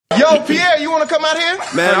Yo, Pierre, you wanna come out here?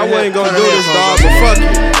 Man, I wasn't gonna do this, dog, but fuck it.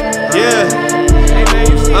 Yeah. Hey man,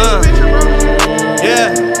 you see this picture, bro?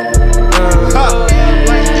 Yeah.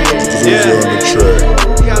 Yeah.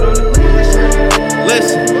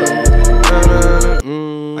 Listen.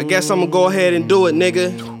 I guess I'm gonna go ahead and do it,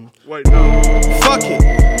 nigga. Wait, no. Fuck it.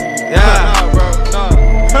 Yeah. Nah, bro.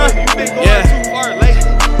 Nah. You been going too far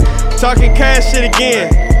lately. Talking cash shit again.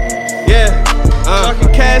 Yeah.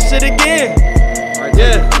 Talking cash shit again.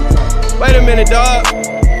 Yeah. Wait a minute, dog.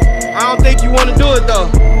 I don't think you wanna do it though.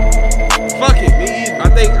 Fuck it. Me either. I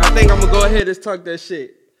think I'm gonna go ahead and talk that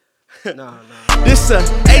shit. Nah. This a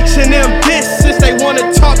H&M diss since they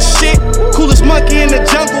wanna talk shit. Coolest monkey in the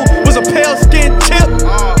jungle was a pale skin chip.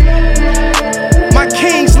 My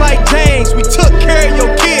kings like James, we took care of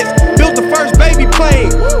your kids. Built the first baby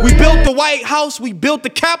plane. We built the White House, we built the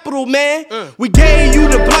Capitol, man. We gave you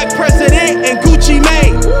the black president and Gucci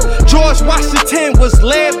Mane. George Washington was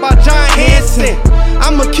led by John Hanson.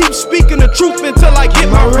 I'ma keep speaking the truth until I get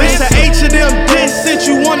my ransom. It's a H&M diss since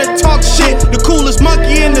you wanna talk shit. The coolest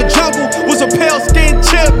monkey in the jungle was a pale skin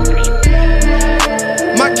chip.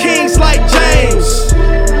 My kings like James.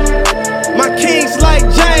 My kings like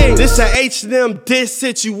James. This a H&M diss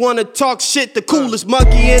since you wanna talk shit. The coolest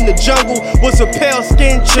monkey in the jungle was a pale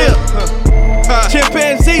skin chip.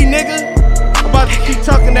 Chimpanzee, nigga. I'm about to keep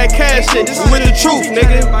talking that cash shit. This is with the truth,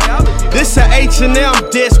 nigga. This a H&M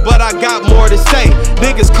diss, but I got more to say.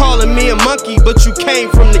 Niggas calling me a monkey, but you came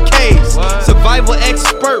from the caves. Survival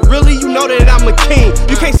expert, really? You know that I'm a king.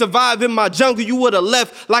 You can't survive in my jungle, you would've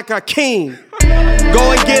left like a king.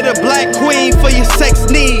 Go and get a black queen for your sex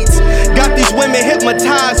needs. Got these women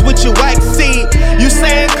hypnotized with your wax seed. You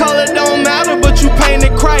saying color don't matter, but you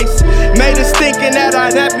painted Christ. Made us thinking that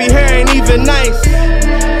our nappy hair ain't even nice.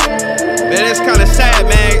 Man, that's kinda sad,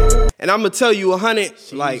 man. And I'ma tell you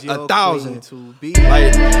 100, like 1,000.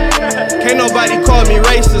 Like, can't nobody call me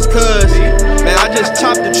racist, cause, man, I just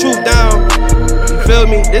chopped the truth down. You feel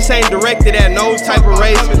me? This ain't directed at no type of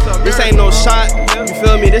race. This ain't no shot. You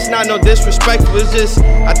feel me? This not no disrespectful. It's just,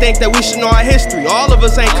 I think that we should know our history. All of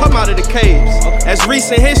us ain't come out of the caves. That's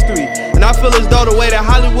recent history. And I feel as though the way that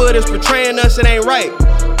Hollywood is portraying us, it ain't right.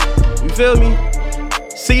 You feel me?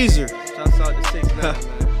 Caesar. Shouts out to 6ix9ine, man.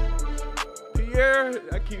 Pierre,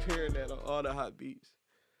 I keep hearing that on all the hot beats.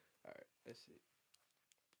 All right, that's it.